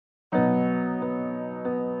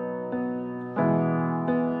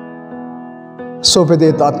So pede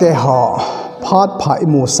tate ha phat phai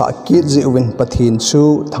mu sa ki jiwin pathin chu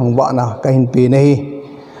thangwa na kahin pe nei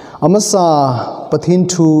amasa pathin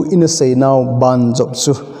thu in say now ban job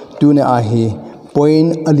chu tune a hi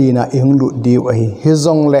point alina ihunglu diu a hi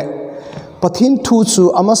hizong le pathin thu chu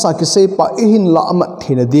amasa ki sei pa ihin la amat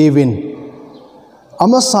thina devin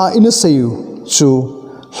amasa in sayu chu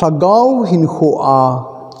HINKHO HINKHO a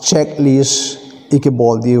checklist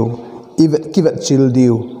ikibol diu KIVETCHIL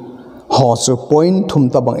diu ho chu point thum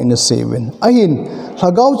tabang in a seven ahin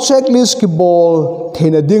HINKHO checklist ki bol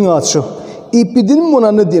thena dinga chu ipidin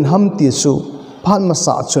munana din hamti chu phan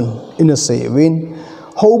masa chun in a seven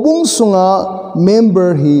hobung sunga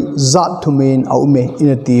member hi zat thumen aume in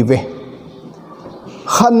a tv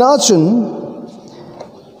khana chun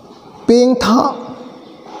peng tha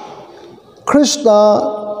krista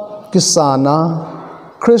kisana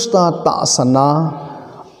krista ta sana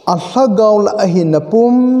LHAGAO la ahin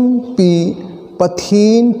pum pi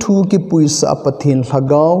pathin thu ki puisa pathin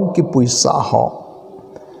LHAGAO ki puisa ho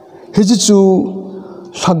hiji chu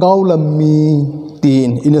LHAGAO la mi tin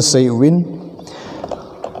in a say win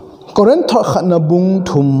koren tho khana bung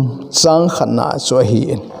thum chang khana cho hi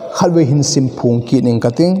khalwe hin sim phung ki ning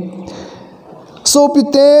kating so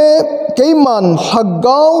pite keiman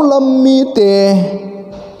LHAGAO la mi te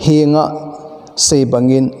hinga sei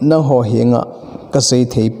bangin nang ho hinga kasei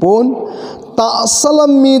theipon ta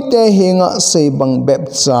salami te hinga sebang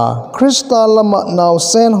bepcha krista lama naw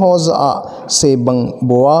sen hoza a sebang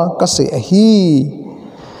boa kasei hi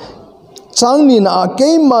changni na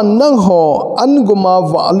keiman nang ho anguma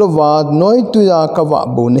walova noi tuya kawa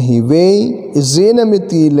bu na hi ve izena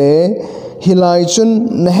miti le hilai chun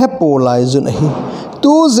na hepo lai jun hi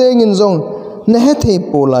tu zengin zong na he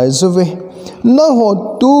theipo lai zuve na ho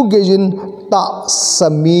tu gejin ta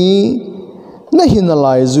sami na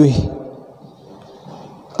hinalai zui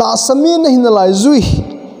ta sami na hinalai zui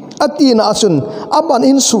ati na achun aban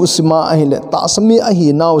in su sima ahile ta sami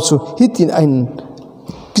ahi naw chu hitin ahin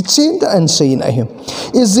kichin ta an sein ahim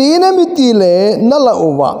izina mitile nala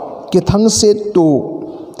owa ki thang set tu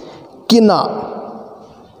kina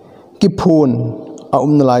ki phun a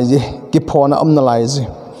umnalai je ki phona umnalai je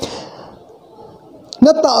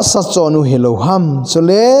na ta sa chonu helo ham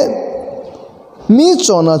chole mi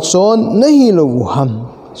chona chon nahi lo ham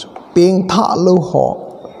peng tha lo ho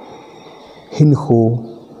HINKHO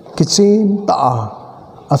kichin ta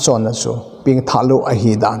a chona chu peng tha lo a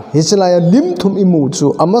hi dan hichilaya lim thum imu chu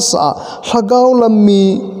amasa HINKHO lammi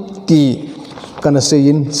ti kana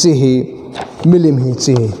sein chi hi milim hi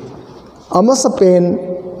chi amasa pen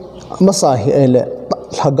amasa hi ele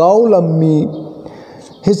HINKHO lammi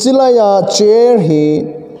hichilaya chair hi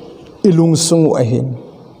ilung sungu ahin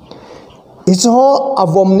icho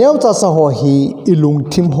avom neu ta sa ho hi ilung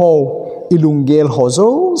thim ho ilung gel ho zo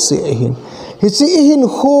se hin hichi hin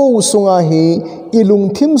ho sunga hi ilung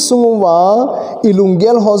thim sungwa ilung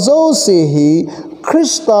gel ho zo se hi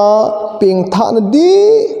krista ping tha na di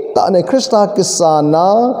ta ne krista kisana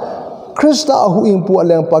krista ahu ingpu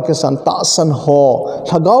aleng pakistan ta san ho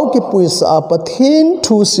HINKHO ki puisa pathin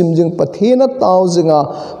thu simjing pathina taw jinga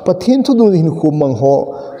pathin thu du hin khumang ho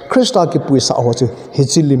krista ki puisa ho chu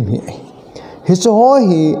hichilim hi hicho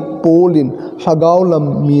hi polin HINKHO lam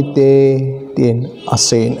mi te tin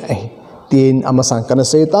asen ai tin amasang kana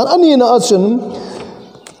setan ani na achun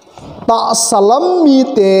ta salam mi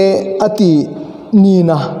te ati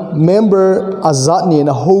nina member azat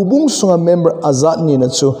nina hobung sunga member azat nina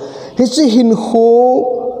chu hichi HINKHO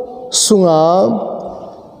sunga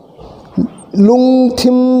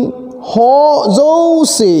lungthim ho zo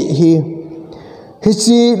se hi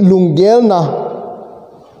hichi lunggel na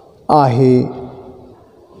ahi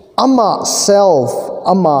ama self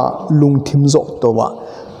ama lungthim zo towa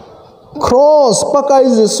cross pakai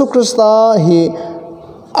jesu krista hi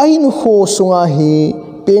ain ho sunga hi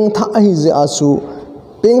pengtha ahi je asu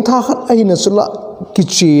pengtha khat ahi na chula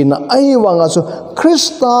kichina ai wanga chu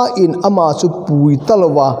krista in ama chu pui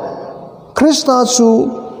talwa krista chu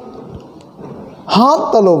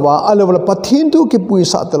hat talwa alawla pathin tu ki pui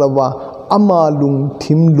sa talwa ama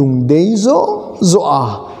lungthim lungdei zo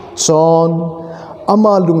a chon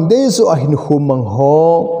ama lungdei zo a HINKHO mang ho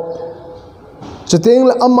chateng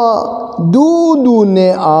la ama du ne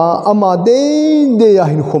a ama de a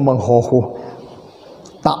HINKHO mang ho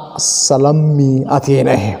ta salami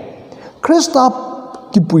athene krista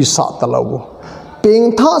ki puisa talawo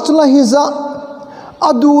peng tha chula hiza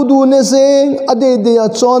adu ne zeng ade a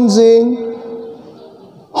chon zeng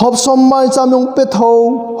hop som mai chamung pe tho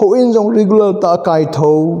ho in jong regular ta kai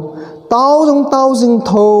tho tao jing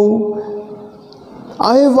tho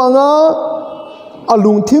ai wanga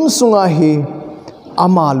alung thim sunga hi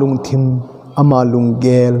ama lung thim ama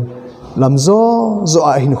lunggel lamzo zo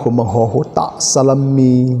a hin khumang ho ta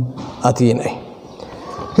salami atin ai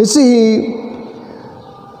hisi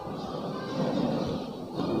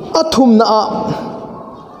athum na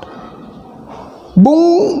bung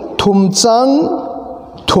thum chang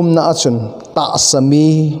thum na achun ta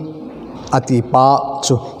sami ati pa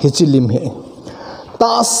chu hichilim he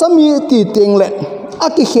ta sami ti tengle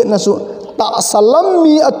aki khet na chu ta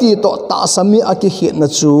salami ati to ta sami aki khet na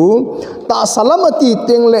chu ta salamati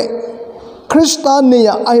tengle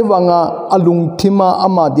Kristania aiwanga alung thima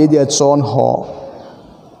ama de dia chon ho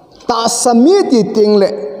ta sami ti tengle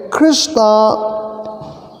Krista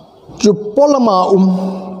chu polama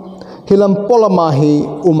hilam polama hi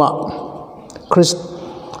uma Christ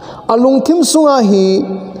alung thim sunga hi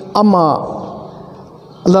ama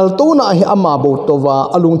laltona hi ama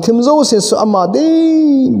botowa alung thim zo se su ama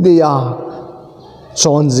de ya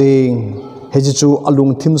chonjing heji chu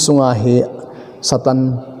alung thim sunga hi satan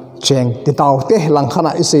cheng ti taw te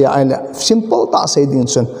langkhana ise ya ai simple ta se ding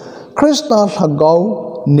chun Krista LHAGAO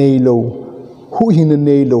neilo hu hin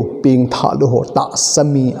neilo ping tha lo ho ta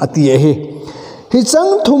sami ati hi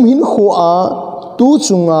chang thum hin khu a tu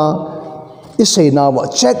chunga ise na wa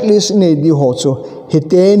checklist ne di ho chu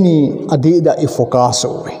hiteni adida i focus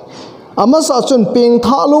oi ama sa chun ping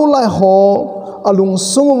tha lo lai ho alung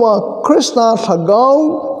sungwa Krista LHAGAO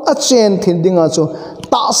a chen thin dinga chu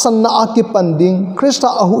ta san na akipanding Krista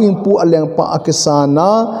ahu impu aleng pa akisana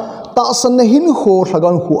ta san na HINKHO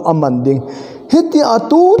LHAGAO hu amanding hiti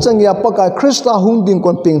atu changya paka Krista hung ding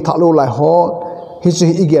kon ping tha lo lai ho hi chu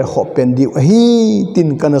iger ho pen di hi tin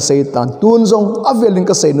kana satan tun jong avelin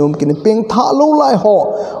ka sainom kin ping tha lo lai ho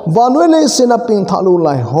vanoi le sina ping tha lo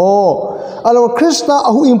lai ho alo Krista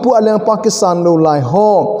ahu impu aleng Pakistan lo lai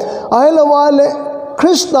ho ai la wale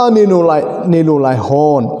Krista ni no lai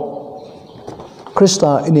hon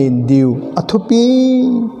Krista in diu athupi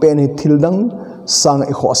pen hi thildang sang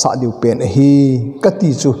i kho sa diu pen hi kati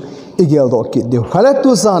chu igel dot ki diu khala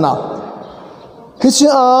tu sana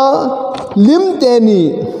hicha lim te ni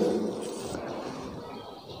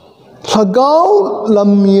LHAGAO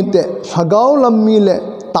lammi le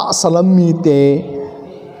ta salami te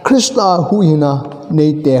Krista huina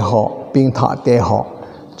nei te ho ping tha te ho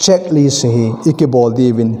checklist hi ikibol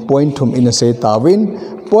divin point thum in se tawin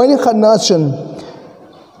point khana chen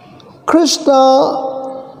Krista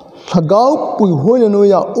LHAGAO pui hoina no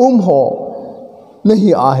ya ho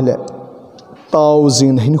nahi ahle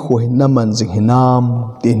thousand hin khoi naman jing hinam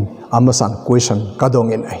tin amasan question kadong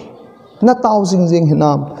in ai na thousand jing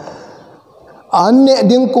hinam anne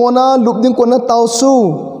ding kona lup ding kona tausu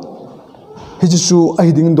hichu ai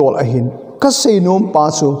ding dol ahin ka seinom pa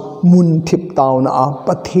chu mun thip taw na a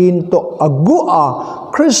pathin to agu a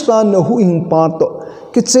Krista na hu ing pa to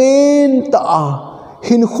kichen ta a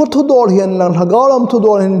hin khothu dol hian lang LHAGAO lam thu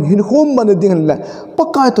dol hin khum man ding la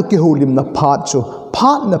pakai to ki holim na phat chu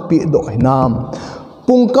phat na pi do hinam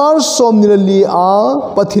pungkar som ni li a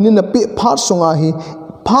pathini na pi phat sunga hi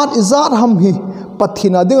phat izat ham hi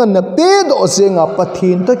pathina ding na pe do zenga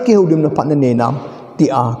pathin to ki holim na phat na ne nam ti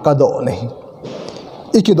a ka do nei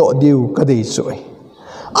ikido diu ka dei choi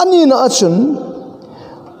ani na achun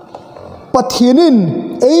pathinin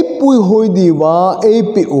ei pui hoi diwa ei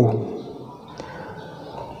pi u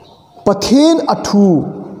pathin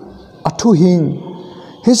athu hing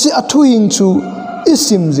hisi athu hing chu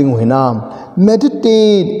isim jing hinam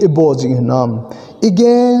meditate ibo jing hinam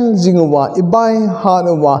igel jingwa ibai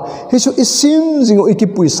hanwa hisu isim jingo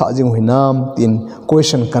ikipui sa jing hinam tin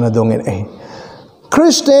question kana dongen ai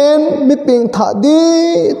Christian mi ping tha di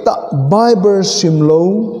ta Bible simlo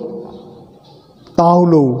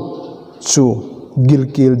taulo chu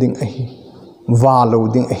gilkil ding ai valo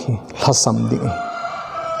ding ai thasam ding ai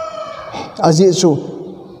aji chu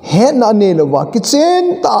het na ne lawa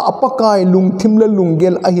kichen ta apakai lung thimla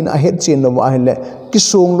lunggel ahin a het chen lawa hele ki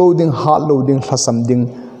song loading hard loading thasam ding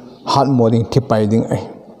hard moding thipai ding ai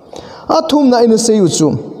athum na ina sei chu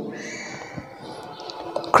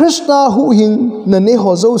Krista hu hing na ne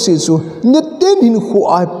hozo se chu neten hin khu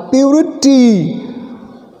a purity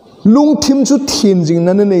lung thim chu thin jing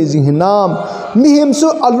na ne jing hinam mi hem chu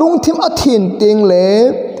alung thim a thin teng le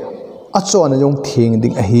a chona jong thing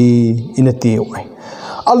ding a hi ina ti ai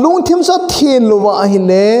alung thim sa thin lo wa hi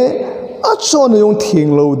le a chona jong thing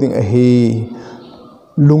lo ding a hi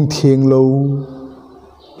lung thing lo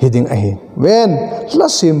hi ding a hi when la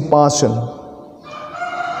sim passion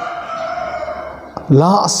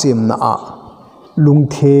la sim na a lung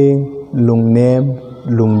thing lung nem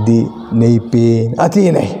lung di nei pe ati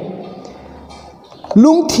nei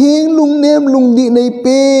lung thing lung nem lung di nei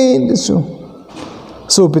pe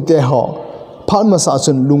so pite ho phan ma sa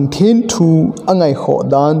chun lung thin thu angai kho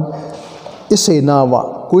dan ise na wa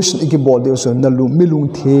question iki bol de so na lu mi lung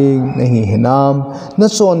thing na hi henam na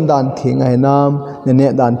chon dan thing ai nam na ne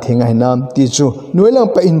dan thing ai nam ti chu noilang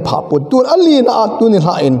pa in pha pu tur ali na tu ni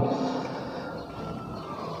ha in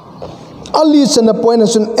ali chana point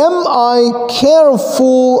sun am I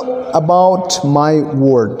careful about my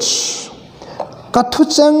words kathu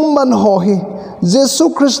chang man ho hi jesu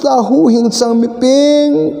christa hu hing chang mi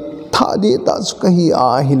peng tha di ta chu ka hi a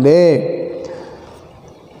hi le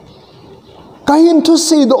kahin thu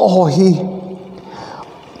si do ho hi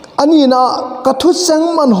ani na kathu chang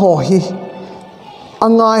man ho hi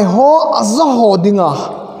angai ho azza ho dinga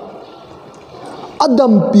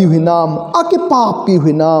adam piu hinam akepa piu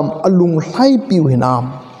hinam alung hlai piu hinam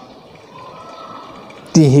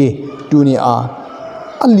ti hi dunia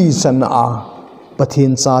ali san a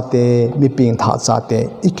pathin cha te mi ping tha cha te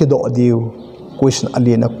ikedo diu question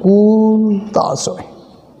ali na ku ta soi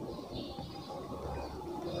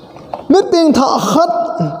mi ping tha khat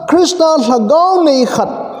krishna LHAGAO nei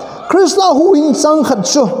khat krishna hu hing chang khat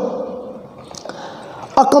chu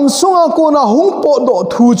akam sunga ko na hung po do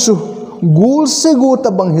thu chu gul se gu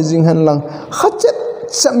tabang hijing han lang khache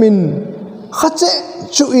chamin khache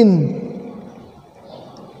chu in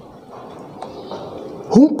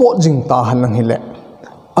hung po jing ta han lang hile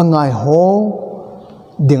angai ho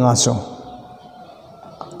dinga chu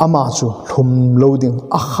ama chu thum loading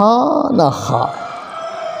akha na kha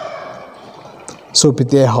so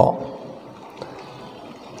pite ho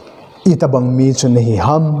itabang mi chu nei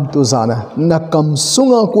ham tu zana nakam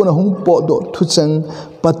sunga ko na hung po do thu chang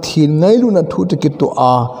pathin ngai lu na thu te ki to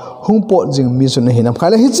a hung po jing mi chu nei nam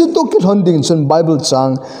khala hi chi to ki thon ding chun bible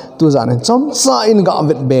chang tu zana chom cha in ga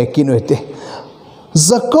vet be kin oite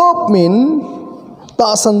Jacob min ta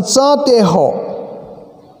san cha te ho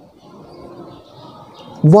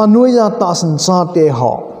wanuya ta san cha te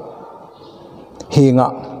ho hinga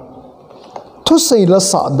thu sei la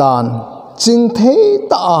sa dan ching the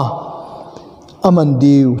ta aman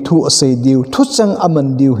diu thu asei diu thu chang aman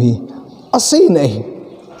diu hi asei nei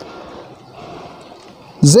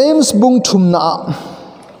James bung thum na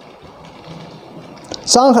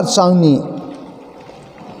sang khat sang ni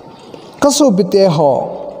kaso bite ho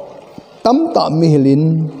tam ta mi hilin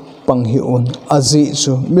pang hi un azi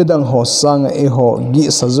chu midang ho sang e ho gi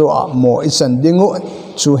sa zo a mo isan dingo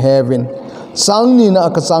to heaven sang ni na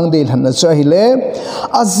ka sang de han na cha hi le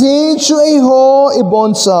azi chu e ho i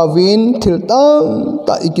bon sa win thil tang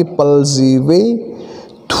ta ikipal ji we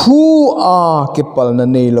thu a kipal na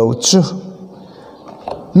nei lo chu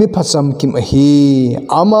mi phacham kim hi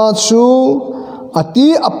ama chu ati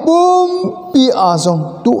apum pi azong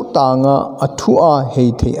tu tanga athua hei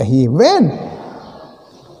thei a hi wen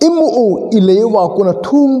imu u ilewa kuna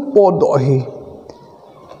thung po do hi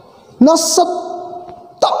nasat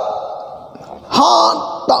ta ha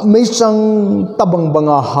ta me chang tabang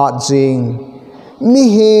banga ha jing mi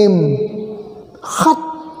hem khat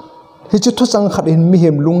hi chu thu chang khat in mi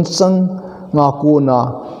hem lung chang nga ko na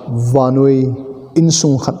vanoi in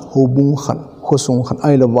sung khat hobung khat ho sung khat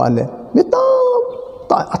ai la wale meta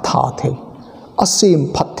ta atha the asim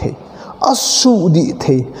phat the asu di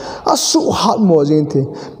the asu hat mo jing the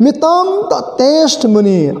mitam ta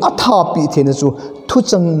testimony atha pi the na chu thu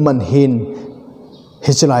chang man hin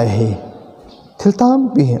hichlai he thiltam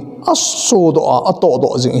pi asu do ato do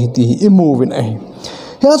jing hi ti imovin ai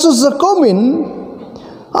he chu zakomin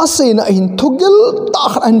asena hin thugil ta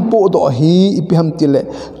khan po do hi ipiham tile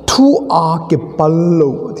thu a ke pallo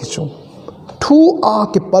ti chu thu a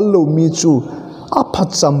ke pallo mi chu a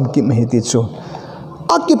phacham ki me ti chu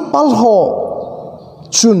a ke pal ho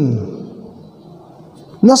chun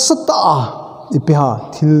nasata ipiha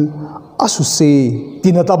thil asu se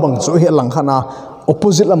tinata bang chu he lang khana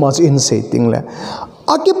opposite lama chu in se ting le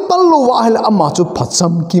a ke pallo wa hel ama chu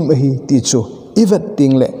phacham ki me hi ti chu ivet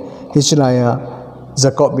ting le hichlaya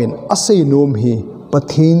Jacob bin asei nom hi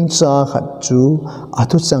pathin cha khat chu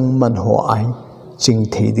athu chang man ho ai ching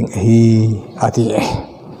thei ding hi ati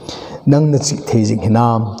nang na chi thei jing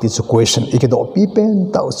hinam ti chu question ikedo pi pen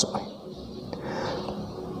tau chu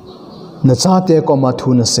na cha te ko ma thu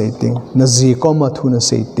na sei ting na ji ko ma thu na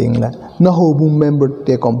sei ting la na ho bung member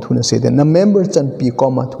te kom thu na sei te na member chan pi ko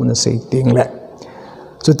ma thu na sei ting la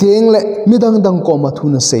chu ting le midang dang ko ma thu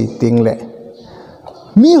na sei ting le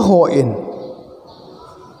mi ho in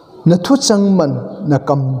na thu chang man na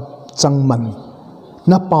kam chang man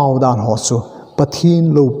na pau dan ho chu pathin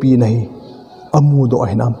lo pi nahi amu do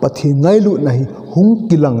hinam pathin ngai lu nahi hung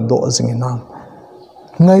kilang do jing nam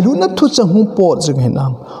ngai lu na thu chang hung po jing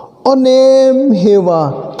hinam onem hewa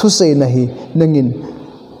thu sei nahi nangin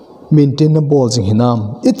maintainable jing hinam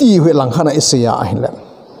iti hwe lang khana isya hin le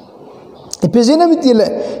epizena mitile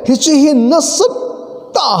hichi hin nasat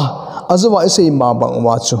ta azwa isei ma bang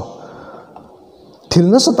wa chu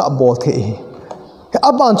thilna sata bol the hi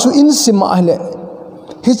aban chu in sima hele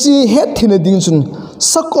hichi het thina ding chun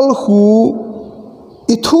sakol hu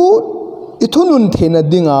ithunun thena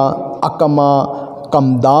dinga akama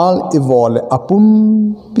kamdal evole apum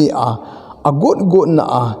pi a agot go na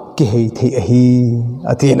a ki hei the hi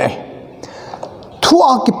atine thua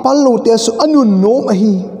ki pallo te su anun nom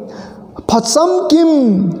hi phatsam kim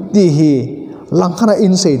ti hi langkhana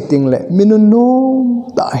in sei ting le minun nom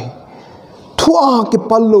dai thua ki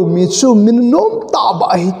pallo mi chu min nom ta ba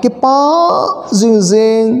hi ki pa jing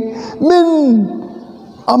jing min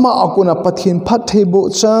ama akuna pathin phat thebo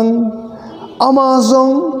chang amazon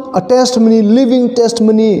a testimony living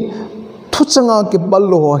testimony thu changa ki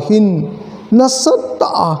ballo hin nasat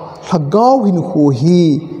ta LHAGAO HINKHO hi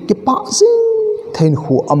ki pa sing thein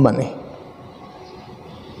hu amane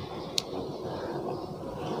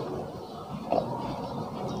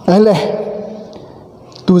ale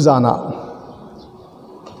tu jana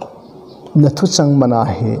na thu chang mana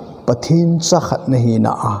he pathin cha khat nahi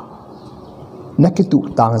na a nakitu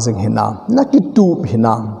tang jing hinam nakitu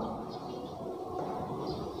hinam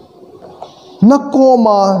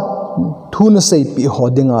nakoma thu na sei pi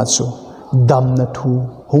hodinga chu dam na thu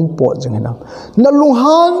hung po jing hinam na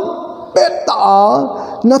luhan peta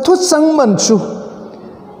na thu chang man chu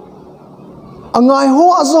angai ho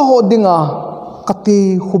azo hodinga kati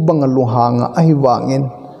hubanga luhanga ai wangin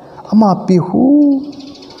ama pi hu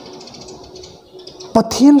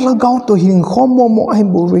pathin LHAGAO to HINKHO mo ai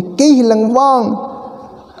bu re ke hilang wang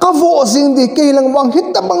ka vo sing di ke hilang wang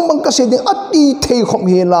hit ta bang bang ka se ding ati thei khom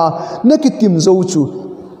hela na ki tim zo chu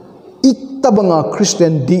itta banga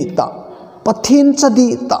Christian di ta pathin cha di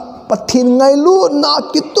ta pathin ngai lu na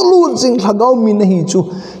ki tu lu jing LHAGAO mi na hi chu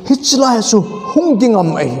hichla chu hung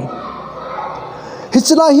dingam ai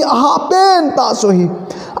hichla hi aha pen ta so hi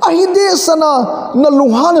ahi de sana na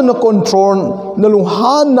luhan na control na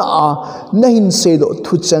luhan na na hin se do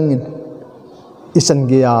thu changin isan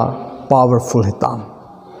gya powerful hitam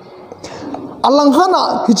alang hana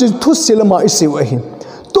hi chu thu silama isiw ahi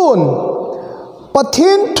ton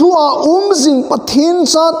pathin thu a jing pathin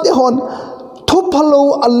sa te hon thu phalo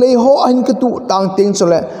alei ho ahin ka tu tang ting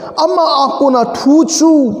chole ama akuna thu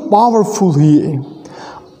chu powerful hi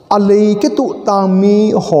alei ke tu tang mi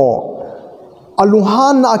ho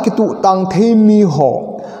aluhan na ki tu tang the mi ho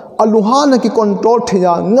aluhan na ki control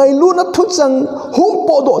theya ngai lu na thu chang hum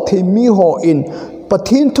po do the mi ho in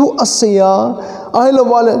pathin thu asia ai lo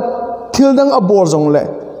wale thildang abor jong le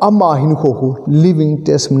ama hin kho hu living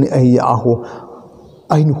testimony ai a ho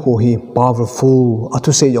ai nu kho hi powerful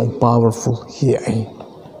atu se yong powerful hi ai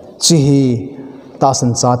chi hi ta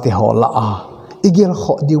san cha te ho la a igel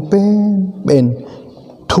kho diu pen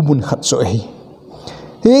thubun khat so hi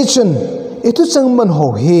hi chen itu chang man ho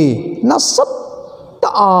he na sat ta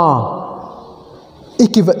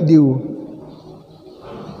ikivat diu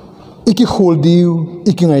iki khul diu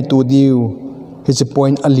iki ngai tu diu hi che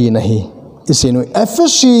point ali na hi isenu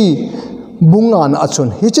fsc bungan achun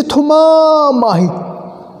hi che thuma ma hi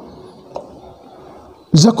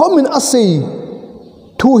zakomin asei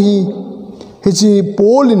thu hi chi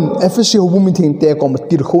polin fsc hobumi thing te kom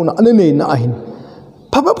tir khona anane na ahin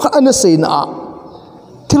phapap kha anase na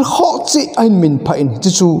til kho chi ein min pha in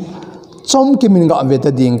chu chom ki min ga ve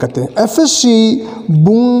ta ding ka te fsc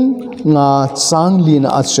bung nga chang lin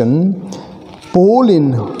a chen polin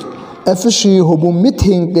fsc hobum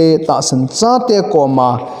meeting te ta san cha te ko ma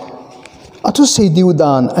athu sei diu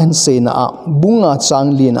dan an sei na bunga chang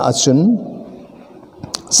lin a chen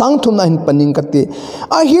sang thum na hin paning ka te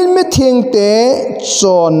a hin meeting te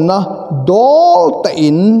chon na dol ta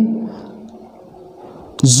in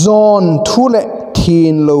zone thule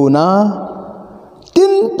thin lo na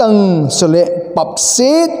tin tang sole pap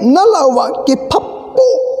se na lawa ki phappo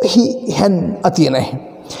hi hen ati nai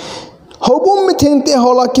hobum mi theng te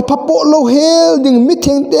hola ki phappo lo hel ding mi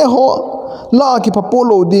theng te ho la ki phappo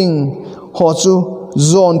lo ding ho chu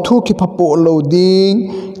zone thu ki phappo lo ding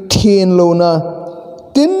thin lo na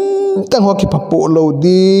tin tang ho ki phappo lo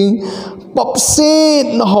ding pap se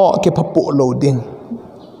na ho ki phappo lo ding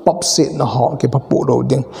pap se na ho ki phappo lo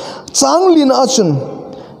ding chang lin a chun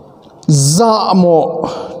za mo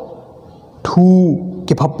thu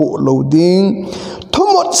ki phappo lo ding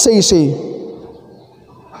thomot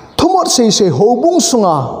sei hobung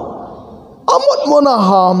sunga amot mona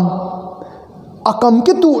ham akam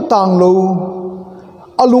ki tu tang lo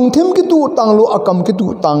alung them ki tu tang lo akam ki tu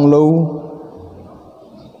tang lo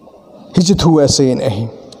hi chi thu ase in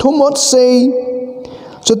thomot sei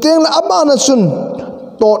cho tiếng là abana chun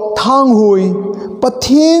tot thang hui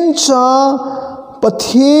pathin cha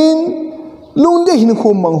pathin lung de hin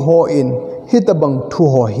khum mang ho in hita bang thu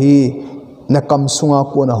ho hi na kam sunga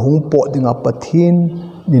ko na hung po dinga pathin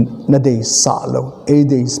na dei sa lo e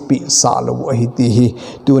dei spi sa lo a hi ti hi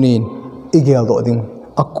tunin igel do ding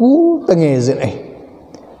aku tange zen ai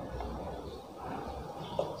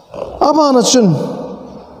abana chun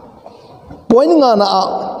point nga na a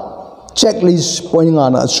checklist point nga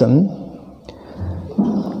na chun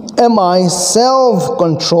am I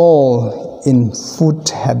self-control in food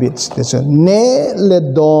habits? This is ne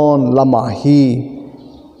le don lama hi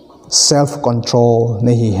self-control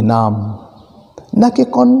ne hi hinam na ke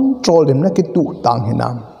control dem na ke tu tang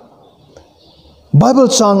hinam Bible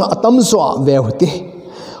chang atam zwa ve hote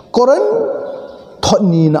Koran thot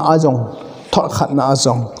ni na ajong thot khat na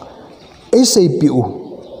ajong e sei piu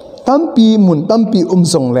tampi mun tampi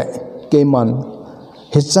umzong le ke man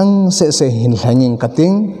he chang se hin hanging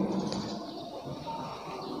kating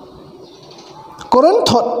Koran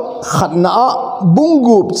thot khat na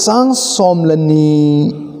bungup chang som la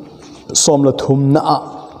ni som la thum na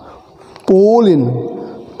polin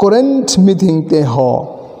Koran meeting te ho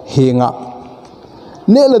hinga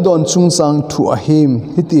ne la don chung sang thu a him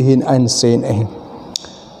hiti hin an sen a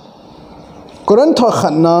Koran thot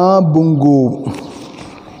khat na bungup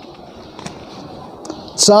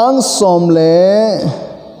chang som le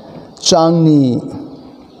chang ni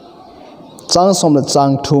chang som le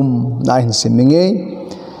chang thum na hin siminge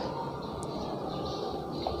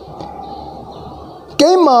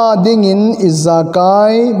keima dingin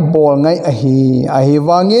izakai bol ngai ahi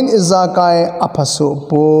wangin izakai aphasu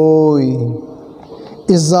poi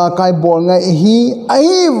izakai bol ngai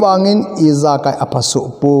ahi wangin izakai aphasu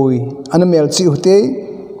poi anamel chi hute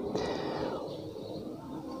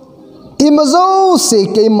imazo se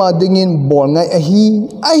keima dingin bol ngai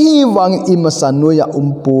ahi wang imasanoya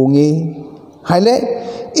umpunge haile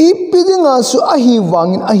ipidinga su ahi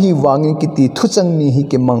wangin kiti thuchang ni hi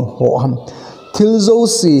ke mang ho ham thilzo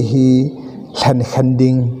se hi hlan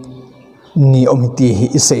khanding ni omiti hi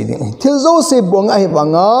isei ding thilzo se bong ahi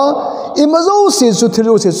wanga imazo se su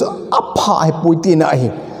thilzo se su apha ai puiti na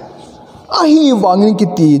ahi wangin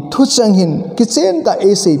kiti thuchang hin kichen ta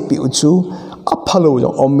ese pi uchu aphalo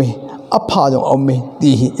jong omme apha jong omme ti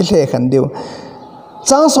hi ile khandeu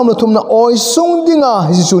chang som la thum na oi sung dinga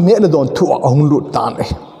hi chu ne la don thu ahung lut tan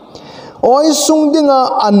oi sung dinga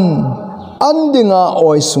an dinga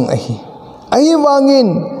oi sung ahi wangin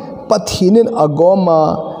pathinin agoma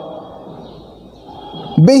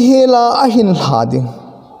behela ahin hading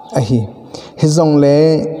ahi hizong le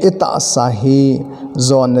eta sahi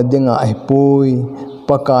zon dinga ai pui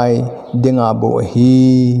pakai dinga bo hi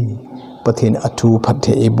pathin athu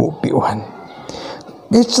phathe bu piwan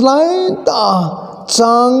bichlai ta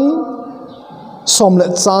chang som le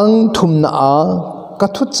chang thum na ka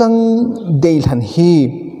thu chang deil han hi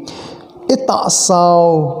eta sao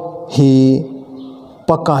hi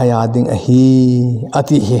pakaya ding ahi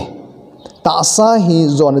ati hi ta sa hi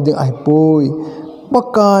zon ding ai pui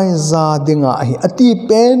pakai za dinga ahi ati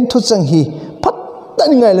pen thu chang hi phat tan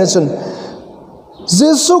ngai le chun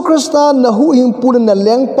Jesus Christa na hu hing pun na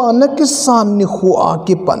leng pa na kisan ni hu a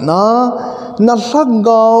ki pa na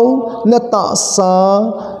HINKHO na ta sa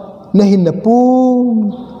na hin na pu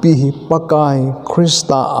pi pakai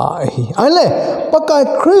Christa ahi ale pakai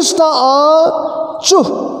Christa chu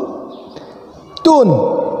tun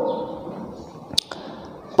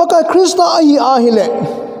pakai Christa ahi le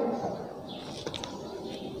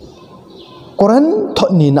Koran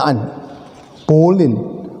thot ni na an polin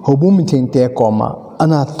hobum thing te koma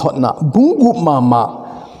ana thot na bungu mama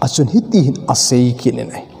achun hiti hin asei kinin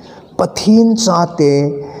ai pathin cha te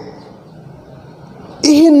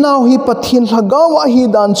ihin now hi pathin LHAGAO hi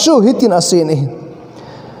dan chu hitin asen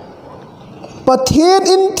pathin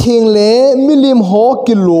in thing le milim ho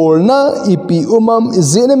kilor na ipi umam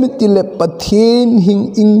zena mitile pathin hing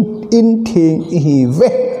in thing hi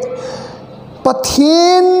ve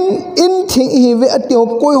pathin in thing hi ve atio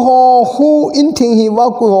koi ho hu in thing hi wa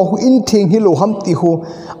koi ho hu in thing hi lo ham ti hu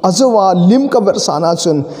azawa lim ka ver sana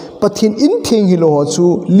chun pathin in thing hi lo ho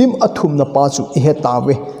chu lim athum na pa chu he ta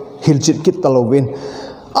ve hiljit kit talovin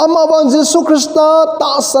ama ban Jesus Christa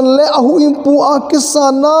ta san le ahu impu a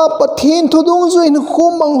kisana pathin thudung zu in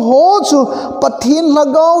khumang ho chu pathin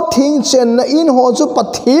LHAGAO thing chen na in ho chu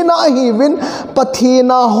pathina hi win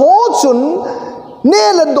pathina ho chun ne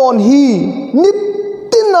la don hi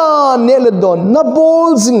nitina ne la don na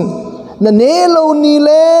bolzing na ne lo ni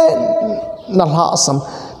le na ha sam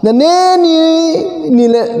na ne ni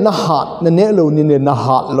le na hat na ne lo ni le na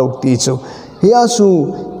hat lo ti chu hi a chu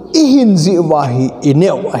ihin ziwahi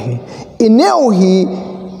ineu ahi ineu hi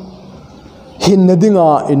hin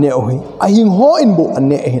nadinga ineu hi ahing ho inbo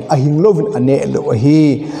ane hin ahing lovin ane lo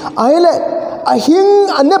hi aile ahing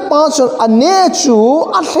ane pason ane chu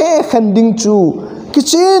ahe khanding chu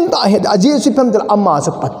kichin ta he aji si pam dal amma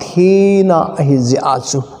sa pathina ahi zi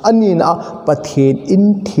achu anina pathin in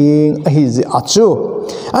thing ahi zi achu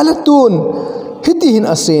ala tun hiti hin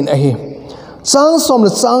asen ahi chang som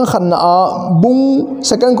la chang khan na bung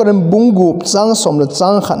second koren bung gup chang som la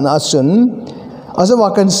chang khan na chun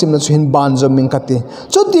azawa kan sim na chuin ban zo min kati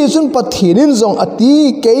chuti chun pathinin zong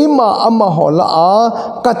ati keima ama hola a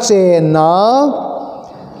ka chena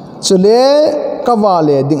chule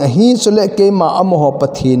kawale ding ahi chule keima ama ho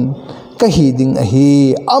pathin ka hi ding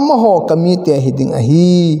ahi ama ho kami te hi ding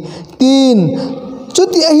ahi tin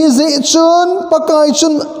chuti ahi ze chun pakai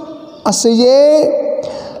chun aseye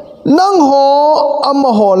nang ho ama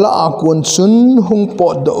ho la akun chun hung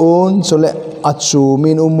po doon chule achu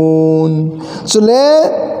min umun chule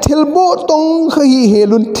thilbo tong khahi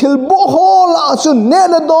helun thilbo ho la chun ne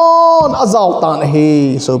la don azaw tan he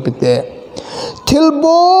so pite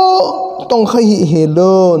thilbo tong khahi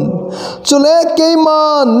helun chule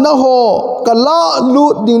keiman na ho kala lu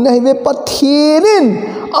ding na he pathinin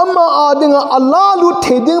ama adinga Allah lu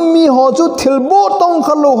theding mi ho chu thilbo tong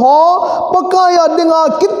khalo ho pakaya dinga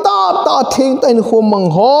kitab ta thing tain khomang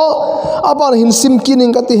ho abar hin sim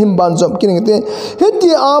kining kati him banjom kining te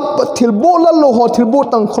heti a thilbo la lo ho thilbo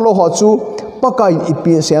tang khalo ho chu pakai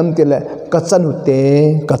ipi sem tele kachanute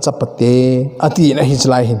kachapate ati na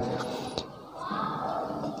hijlai hin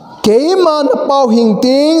keiman pau hing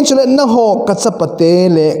ting chule na ho kachapate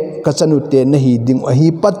le kachanute na hi ding ahi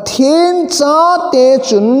pathin cha te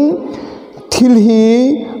chun thil hi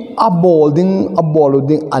abol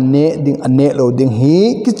ding ane lo ding hi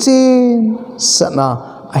kichin sana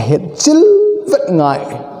a het chil vet ngai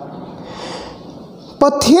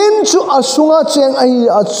pathin chu asunga cheng ai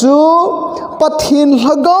achu pathin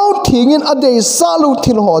lhagau thingin adei salu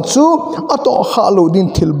thil ho chu ato halu din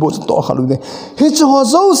thil bu to halu de hi chu ho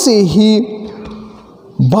zo se hi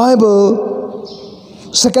Bible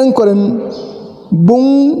second Koren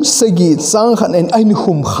bung segi chang khan en ain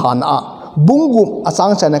khum khan a bungum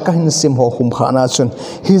achang chana ka hin sim ho khum khana chun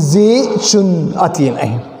hi ze chun atin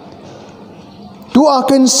ai tu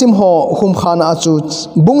akan sim ho khum khana chu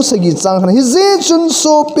bung segi chang khan hi ze chun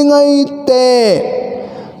so pingai te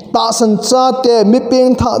ta san cha te mi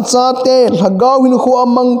peng tha cha te lhagau hin khu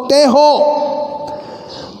amang te ho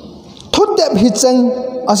thutep hi chang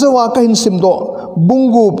asawa ka hin sim do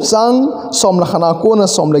bungup chang som la khana ko na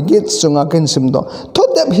som la git chunga kan sim do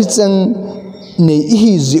thotep hi chang nei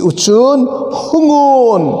hi zi uchun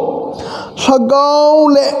hungun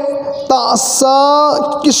lhagau le ta sa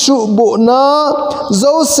kisu bu na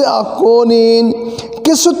zo se akonin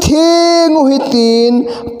kisu thengu hitin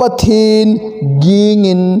pathin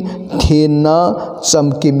gingin thena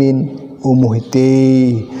chamkimin umuhite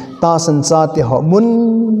ta san cha te ho mun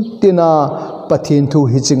tina pathin thu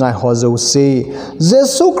hi chingai ho zo se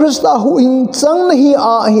Jesu Christa hu in chang na hi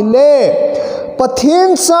a hi le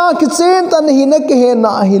pathin cha ki chen tan hi na ke he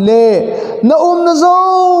na hi le na na zo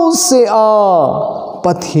se a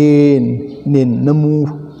pathin nin namu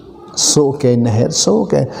so ke na het so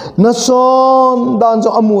ke na son dan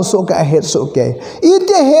zo amu so ke het so ke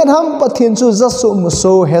ite het ham pathin chu za so mu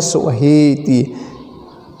so he so he ti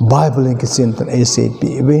Bible in ke chen tan a se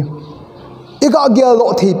pi be ika gel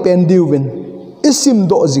lo thi pen diwin isim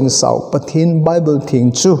do jing saw pathin Bible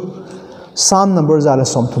thing chu Psalm number zala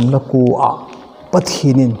som thum na ku a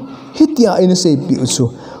pathinin hitia in se pi chu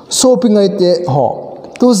so pingai te ho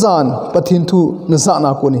tu zan pathin thu na za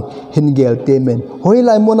na ko ni hin gel te men hoi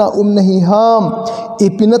lai mona na hi ham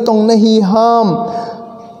ipina tong na hi ham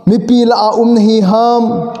mi pi la a na hi ham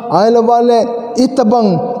ai la wale itabang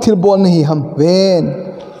thilbon na hi ham ven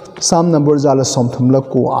Psalm number zala som thum la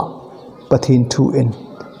ku a pathin thu in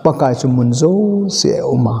pakai chu munzo se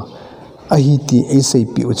uma ahiti ai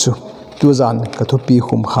pi uchu tu zan ka thu pi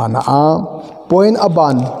khum khana a point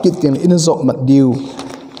aban kitin in zo mat diu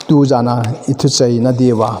tu jana ithu chai na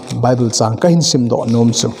dewa Bible chang ka hin sim do nom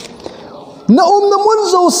chu na na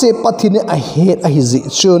munzo se pathine a het a hi zi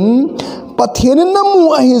chun pathine na mu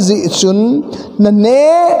a hi zi chun na ne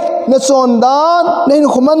na chon dan na hin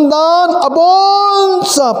khuman dan abon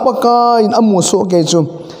sa pakai amu so ke chu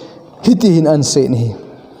hiti hin an se ni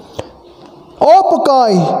o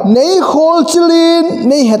pakai nei khol chilin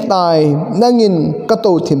nei hetai nangin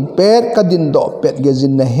kato thim pet kadin do pet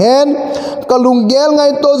gezin na hen kalungel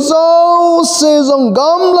ngai to zo se zong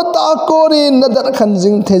gam la ta korin na dar khan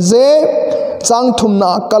jing theze chang thum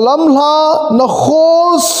na kalam la na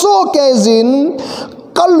khol so ke jin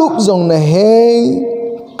kalup zong na he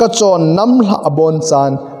kachon nam la bon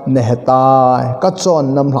chan na hetai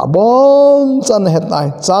kachon nam la bon chan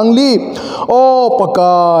hetai changli o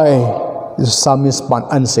pakai samis pan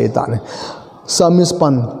an setan samis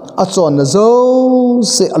pan achon na zo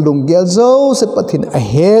se alungel zo se pathin a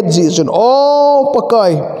het ji chun o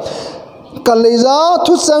pakai kaleza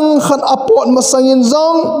thu sang khan apot masangin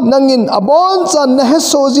zong nangin abon chan na he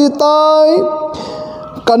soji tai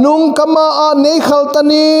kanung kama a nei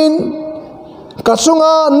khaltanin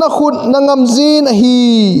kasunga nakhut nangamzin hi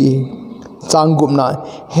changup na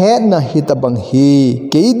het na hitabang hi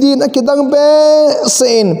keidin akidang be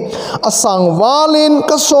sen asang walin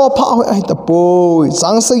kasopa hoi ahitapoi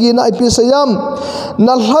changsagi na ipisayam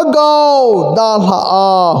nalhagau dalha a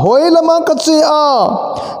hoilama kachi a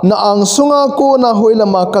na ang sunga ko na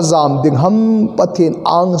hoilama kazam ding ham pathin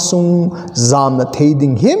ang sung zam na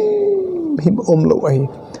theiding him omlo ai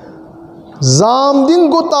zam ding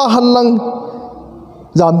gota hanlang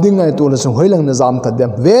zam ding ngai tu la sung hoilang na zam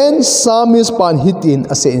tadem ven samis pan hitin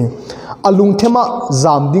ase alung thema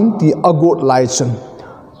zam ding ti agot lai chun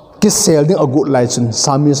kisel ding agot lai chun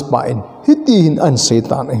samis pa in hitin an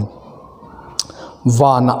setan ai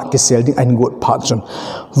wana kisel ding an got pha chun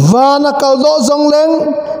wana kaldo zongleng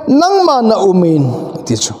nangma na umin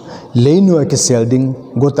ti chu leinu kisel ding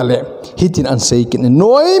gotale hitin an sei kin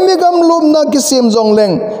noi megam lum na kisem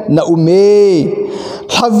zongleng na ume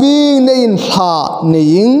having nein ha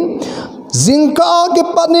neing zingka ke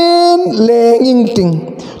panin lenging ting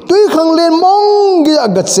tui khang len mong gi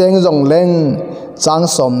agat seng jong leng chang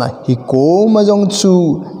som na hi ko ma jong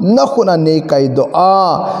chu na khuna ne kai do a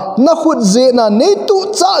na khut je na ne tu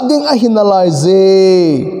cha ding a hinalai je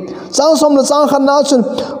chang som na chang khan na chun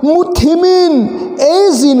muthimin e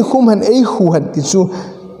zin khum han e hu han ti chu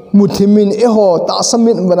muthimin e ho ta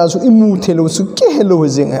samin bana su imu thelo su ke hello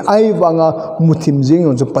jing ai wanga muthim jing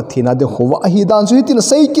jo pathina de khowa hi dan su tin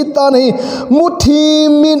sei kita nei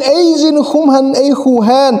muthimin eijin khum han ei khu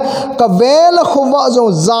han ka vela khowa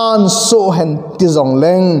jo zan so han ti jong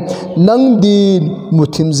leng nang din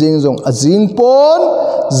muthim jing jong ajing pon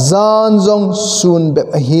zan jong sun be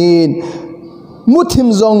hin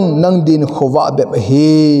muthim jong nang din khowa be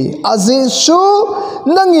hi azi shu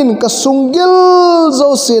nangin kasungil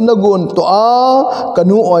zo se nagon to a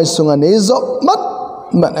kanu oi sunga ne zo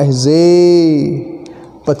mat ai je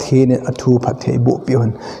pathin athu phathe bo pion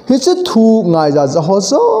hi che thu ngai ja ho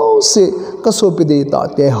zo se kaso pi de ta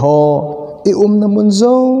te ho e namun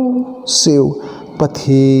zo seu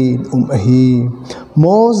pathin hi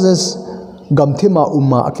Moses gamthima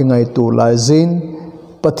umma akingai tu lai zin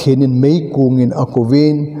pathinin mei kungin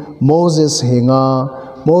akovin Moses henga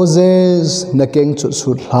Moses nakeng chut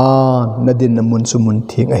sut han nadin namun sumun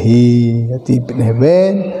thing a hi ati pin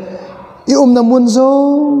heaven i namun zo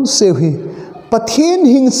sehi pathin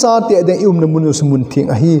hingsa te de namun sumun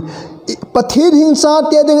thing a hi pathin hingsa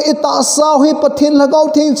te de ita sa hi pathin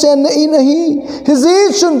lagau thing chen na in a hi hi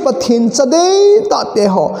chun pathin chade ta te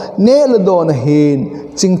ho ne la don hin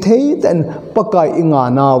chingthei ten pakai inga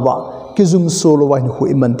na wa kizum solo wa hu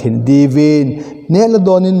iman thin divin ne la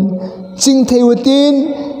donin ching theiwatin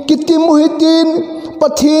kitim hitin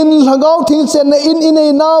pathin lagau thing chen na in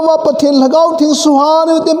ei nawa pathin lagau thing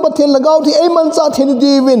suhan tem pathin lagau thi ei man cha thin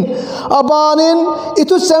divin abanin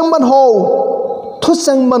itu sangman ho thu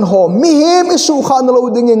sangman ho mi hem isu khan lo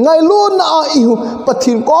ding ngai lo na a ihu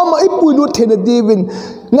pathin ko ma ipui lu thin divin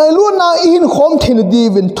ngai lu na in khom thin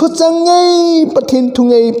divin thu changai pathin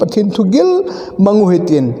thungai pathin thugil mangu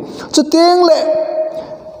hitin chuteng le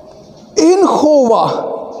in khowa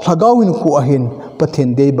lagawin khu ahin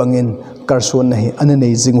pathin de bangin karson nahi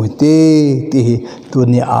ananei jingu te ti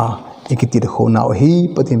tunia a ikitir khona hi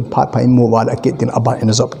pathin phat phai mobile akitin aba en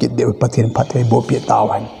job kit de pathin phat bo pi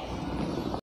tawan